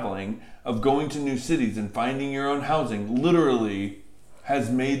healthcare traveling of going to new cities and finding your own housing literally has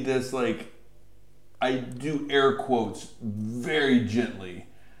made this, like, I do air quotes very gently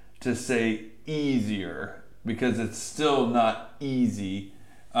to say easier, because it's still not easy.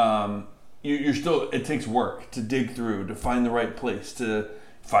 You're still, it takes work to dig through, to find the right place, to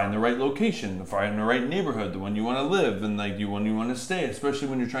find the right location, to find the right neighborhood, the one you want to live and like the one you want to stay, especially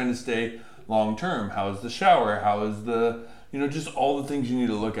when you're trying to stay long term. How is the shower? How is the, just all the things you need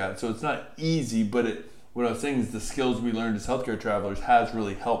to look at. So it's not easy, but what I was saying is the skills we learned as healthcare travelers has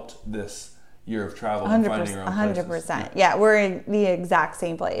really helped this year of travel and finding our own places. 100%. Yeah, we're in the exact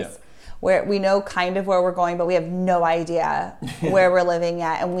same place. Yeah. Where we know kind of where we're going, but we have no idea where we're living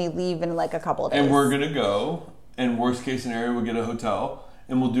yet, and we leave in like a couple of days. And we're gonna go, and worst case scenario, we'll get a hotel,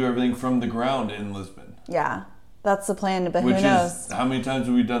 and we'll do everything from the ground in Lisbon. Yeah, that's the plan, but who knows? How many times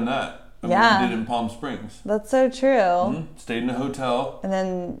have we done that? We did it in Palm Springs. That's so true. Mm-hmm. Stayed in a hotel.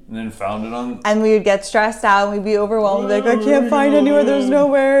 And then found it on... And we would get stressed out and we'd be overwhelmed. Like, I can't find anywhere. There's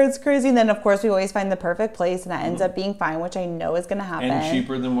nowhere. It's crazy. And then, of course, we always find the perfect place and that ends up being fine, which I know is going to happen. And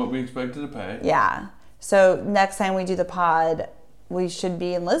cheaper than what we expected to pay. Yeah. So next time we do the pod, we should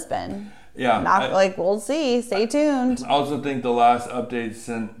be in Lisbon. Yeah. We'll see. Stay tuned. I also think the last update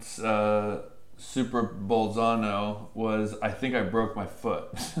since Super Bolzano was, I think I broke my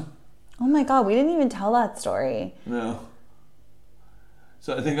foot. Oh my God, we didn't even tell that story. No.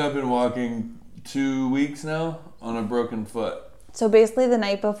 So I think I've been walking 2 weeks now on a broken foot. So basically the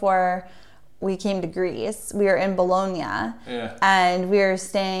night before we came to Greece, we were in Bologna. Yeah. And we were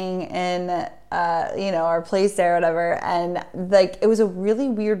staying in, our place there or whatever. And like, it was a really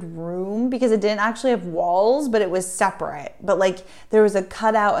weird room because it didn't actually have walls, but it was separate. But like, there was a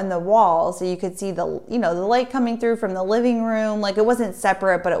cutout in the wall so you could see the light coming through from the living room. Like, it wasn't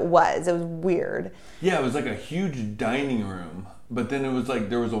separate, but it was weird. Yeah, it was like a huge dining room. But then it was like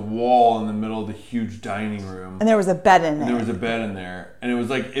there was a wall in the middle of the huge dining room. And there was a bed in there. There was a bed in there. And it was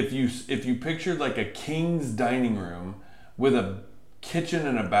like if you pictured like a king's dining room with a kitchen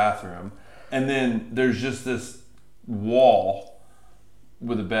and a bathroom, and then there's just this wall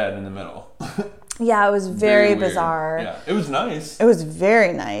with a bed in the middle. Yeah, it was very bizarre. Yeah, it was nice. It was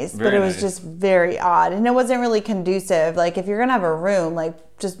very nice, but it was just very odd. And it wasn't really conducive. Like, if you're going to have a room,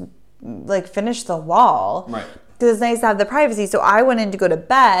 like, just, like, finish the wall. Right. Because it's nice to have the privacy. So I went in to go to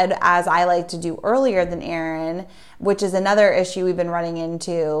bed, as I like to do earlier than Aaron, which is another issue we've been running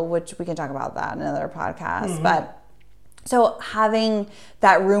into, which we can talk about that in another podcast. Mm-hmm. But so having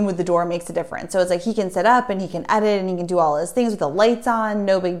that room with the door makes a difference. So it's like he can sit up and he can edit and he can do all his things with the lights on,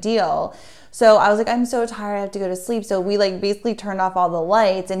 no big deal. So I was like, I'm so tired, I have to go to sleep. So we like basically turned off all the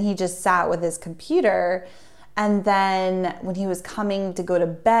lights and he just sat with his computer. And then when he was coming to go to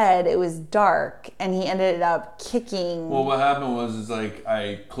bed, it was dark and he ended up kicking. Well, what happened was like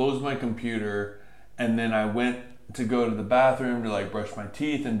I closed my computer and then I went to go to the bathroom to like brush my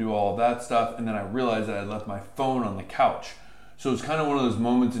teeth and do all of that stuff. And then I realized that I left my phone on the couch. So it was kind of one of those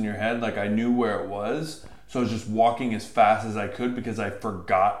moments in your head, like I knew where it was. So I was just walking as fast as I could because I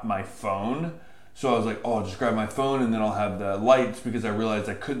forgot my phone. So I was like, oh, I'll just grab my phone and then I'll have the lights because I realized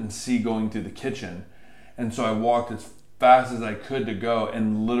I couldn't see going through the kitchen. And so I walked as fast as I could to go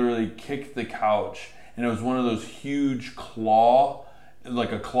and literally kicked the couch. And it was one of those huge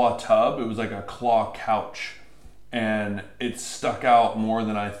like a claw tub. It was like a claw couch. And it stuck out more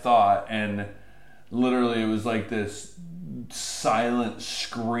than I thought. And literally it was like this silent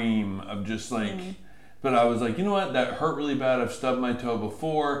scream of just like, but I was like, you know what? That hurt really bad. I've stubbed my toe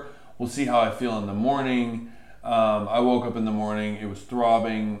before. We'll see how I feel in the morning. I woke up in the morning. It was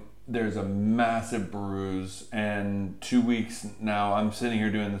throbbing. There's a massive bruise, and 2 weeks now I'm sitting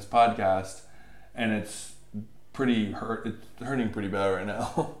here doing this podcast and it's hurting pretty bad right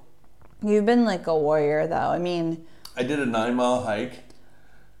now. You've been like a warrior though. I mean, I did a 9-mile hike.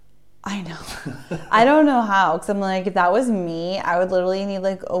 I know. I don't know how, because I'm like, if that was me, I would literally need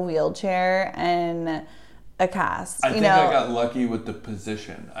like a wheelchair and a cast. I think I got lucky with the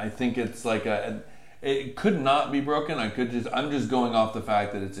position. I think it's like It could not be broken. I'm just going off the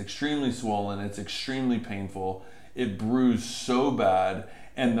fact that it's extremely swollen. It's extremely painful. It bruised so bad,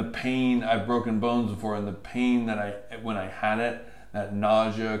 and the pain, I've broken bones before, and the pain that when I had it, that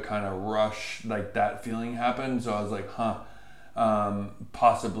nausea kind of rush, like that feeling happened. So I was like,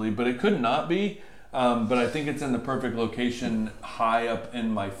 possibly, but it could not be. But I think it's in the perfect location high up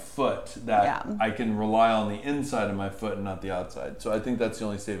in my foot that I can rely on the inside of my foot and not the outside. So I think that's the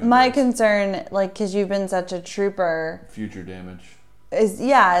only saving My grace. concern, like, because you've been such a trooper, Future damage.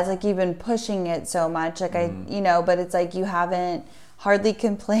 it's like you've been pushing it so much. Like, but it's like you haven't hardly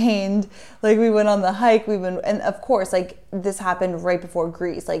complained. Like, we went on the hike, and of course, like, this happened right before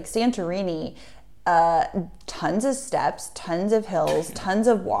Greece. Like, Santorini, tons of steps, tons of hills, tons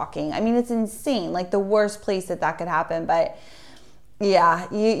of walking. I mean, it's insane. Like, the worst place that could happen. But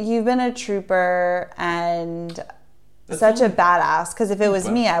yeah, you've been a trooper and such a badass. Because if it was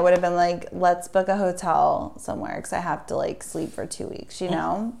me, I would have been like, let's book a hotel somewhere because I have to like sleep for 2 weeks, you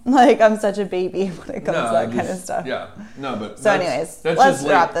know? Like, I'm such a baby when it comes to that kind of stuff. Yeah. No, but so anyways, let's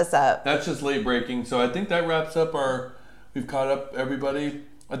wrap this up. That's just late breaking. So I think that wraps up we've caught up everybody.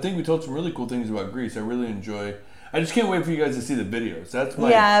 I think we told some really cool things about Greece. I just can't wait for you guys to see the videos. That's my...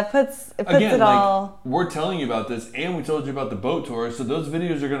 Yeah, it puts it all... We're telling you about this, and we told you about the boat tour, so those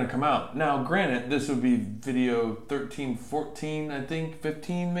videos are going to come out. Now, granted, this would be video 13, 14, I think,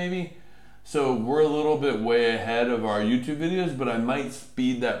 15 maybe. So we're a little bit way ahead of our YouTube videos, but I might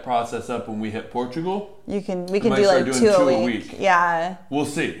speed that process up when we hit Portugal. We can do like two a week. Yeah. We'll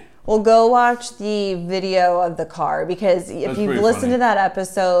see. Well, go watch the video of the car, because if you've listened to that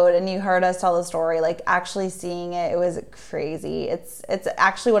episode and you heard us tell the story, like, actually seeing it was crazy. It's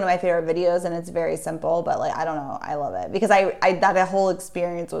actually one of my favorite videos, and it's very simple, but like, I don't know, I love it because that whole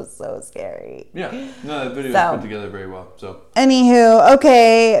experience was so scary. Yeah, no, that video was put together very well. So, anywho,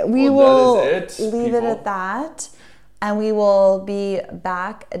 okay, we will leave it at that. And we will be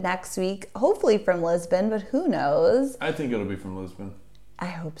back next week, hopefully from Lisbon, but who knows? I think it'll be from Lisbon. I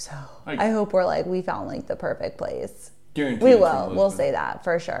hope so. I hope we found like the perfect place. Guaranteed. We will. We'll say that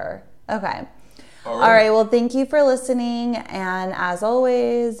for sure. Okay. All right. Well, thank you for listening. And as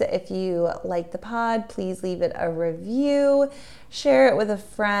always, if you like the pod, please leave it a review. Share it with a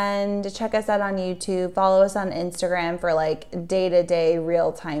friend. Check us out on YouTube. Follow us on Instagram for like day-to-day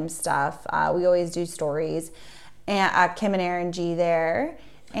real-time stuff. We always do stories. And Kim and Aaron G there.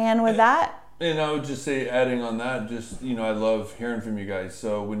 And with that... And I would just say, adding on that, just, I love hearing from you guys.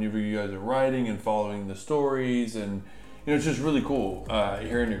 So whenever you guys are writing and following the stories, and, it's just really cool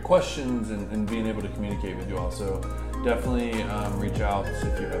hearing your questions and being able to communicate with you all. So definitely reach out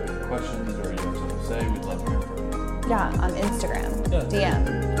if you have any questions or you have something to say. We'd love to hear from you. Yeah, on Instagram. DM.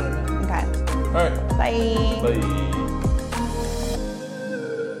 Okay. All right. Bye. Bye.